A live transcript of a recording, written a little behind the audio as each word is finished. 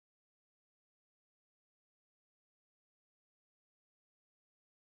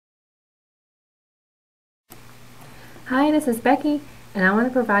Hi, this is Becky, and I want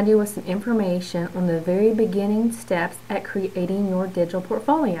to provide you with some information on the very beginning steps at creating your digital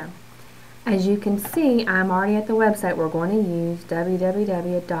portfolio. As you can see, I'm already at the website we're going to use,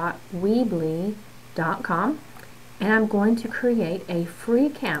 www.weebly.com, and I'm going to create a free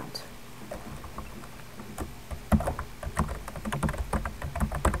account.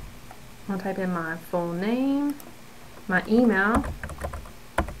 I'll type in my full name, my email,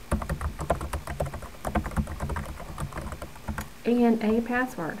 and a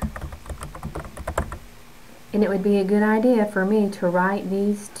password. And it would be a good idea for me to write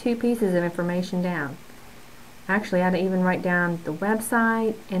these two pieces of information down. Actually, I'd even write down the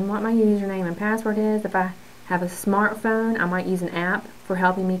website and what my username and password is. If I have a smartphone, I might use an app for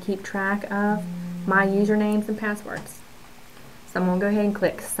helping me keep track of my usernames and passwords. So I'm going to go ahead and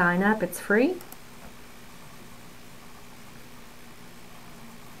click sign up. It's free.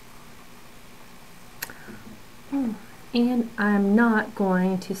 And I'm not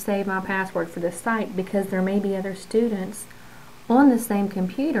going to save my password for this site because there may be other students on the same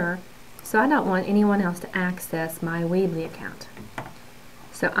computer, so I don't want anyone else to access my Weebly account.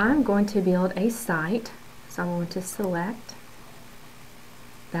 So I'm going to build a site, so I'm going to select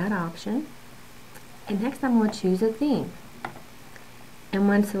that option, and next I'm going to choose a theme. And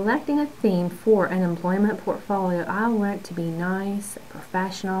when selecting a theme for an employment portfolio, I want it to be nice,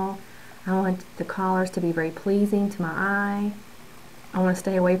 professional. I want the colors to be very pleasing to my eye. I want to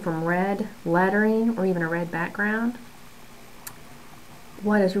stay away from red lettering or even a red background.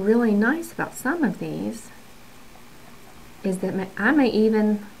 What is really nice about some of these is that I may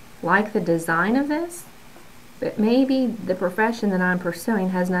even like the design of this, but maybe the profession that I'm pursuing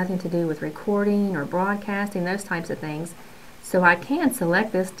has nothing to do with recording or broadcasting, those types of things. So I can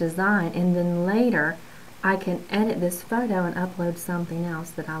select this design, and then later I can edit this photo and upload something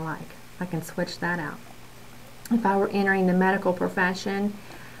else that I like. I can switch that out. If I were entering the medical profession,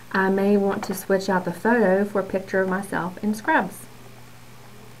 I may want to switch out the photo for a picture of myself in scrubs.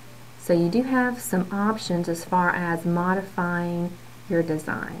 So you do have some options as far as modifying your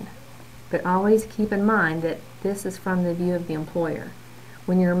design. But always keep in mind that this is from the view of the employer.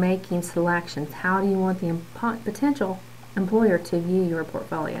 When you're making selections, how do you want the potential employer to view your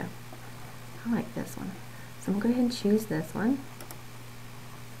portfolio? I like this one. So I'm going to go ahead and choose this one.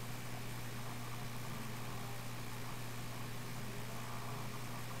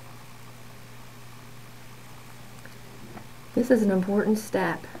 This is an important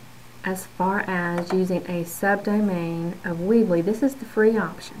step as far as using a subdomain of Weebly. This is the free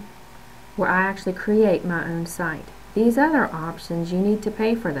option where I actually create my own site. These other options, you need to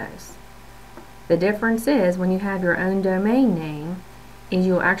pay for those. The difference is when you have your own domain name is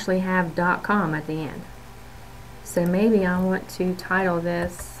you'll actually have .com at the end. So maybe I want to title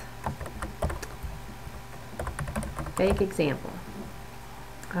this fake example.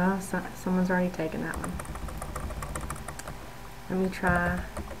 Oh, someone's already taken that one. Let me try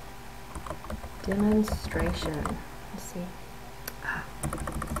demonstration. Let's see.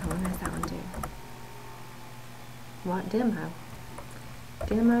 What does that one do? What demo?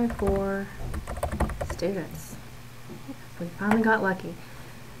 Demo for students. We finally got lucky.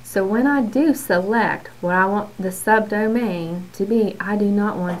 So when I do select what I want the subdomain to be, I do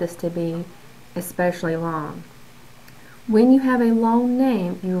not want this to be especially long. When you have a long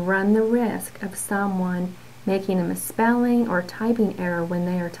name, you run the risk of someone making a misspelling or typing error when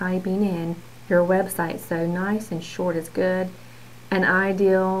they are typing in your website. So nice and short is good. An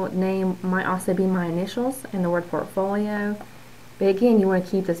ideal name might also be my initials and the word portfolio. But again, you want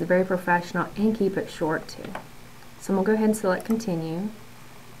to keep this very professional and keep it short too. So I'm going to go ahead and select continue.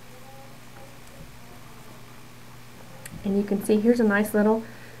 And you can see here's a nice little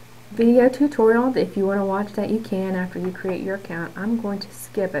video tutorial that if you want to watch that you can after you create your account. I'm going to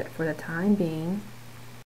skip it for the time being.